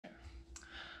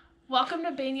Welcome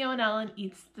to Benyo and Ellen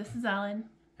Eats. This is Ellen.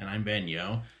 And I'm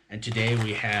Benyo. And today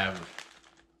we have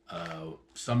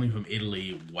something from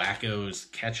Italy, Wacko's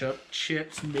ketchup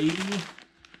chips, maybe?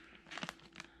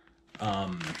 I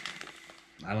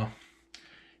don't know.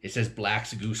 It says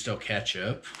Black's Gusto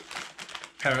Ketchup.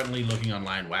 Apparently, looking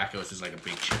online, Wacko's is like a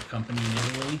big chip company in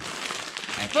Italy.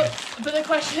 But the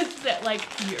question is that like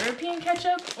European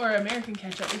ketchup or American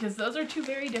ketchup, because those are two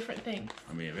very different things.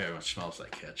 I mean, it very much smells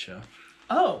like ketchup.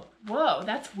 Oh, whoa,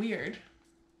 that's weird.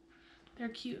 They're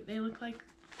cute. They almost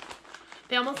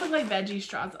look like veggie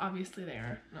straws. Obviously, they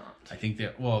are not. I think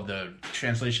well, the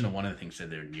translation of one of the things said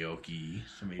they're gnocchi.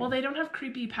 So maybe... Well, they don't have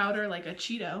creepy powder like a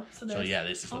Cheeto. So yeah,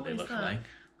 this is what they look like.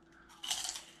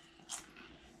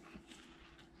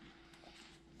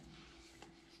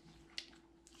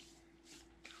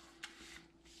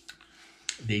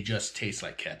 They just taste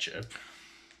like ketchup.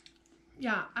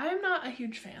 Yeah, I'm not a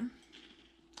huge fan.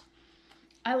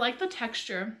 I like the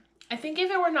texture. I think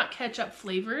if it were not ketchup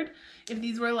flavored, if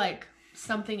these were like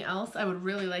something else, I would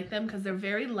really like them because they're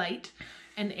very light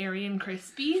and airy and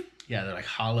crispy. Yeah, they're like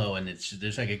hollow and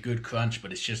there's like a good crunch,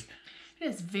 but it's just... It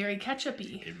is very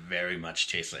ketchup-y. It very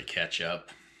much tastes like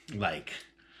ketchup.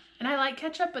 And I like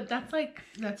ketchup, but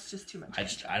that's just too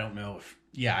much. I don't know if...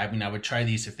 Yeah, I mean, I would try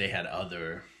these if they had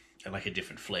like a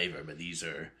different flavor, but it's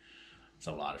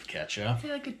a lot of ketchup. I'd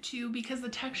say like a 2 because the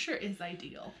texture is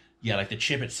ideal. Yeah, like the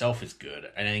chip itself is good.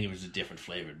 And I think if it was a different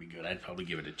flavor, it'd be good. I'd probably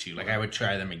give it a 2. Like, I would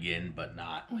try them again, but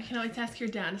not... We can always ask your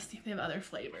dad to see if they have other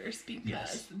flavors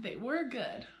because they were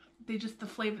good. The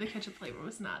ketchup flavor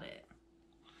was not it.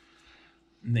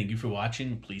 Thank you for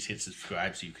watching. Please hit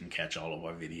subscribe so you can catch all of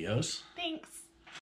our videos. Thanks.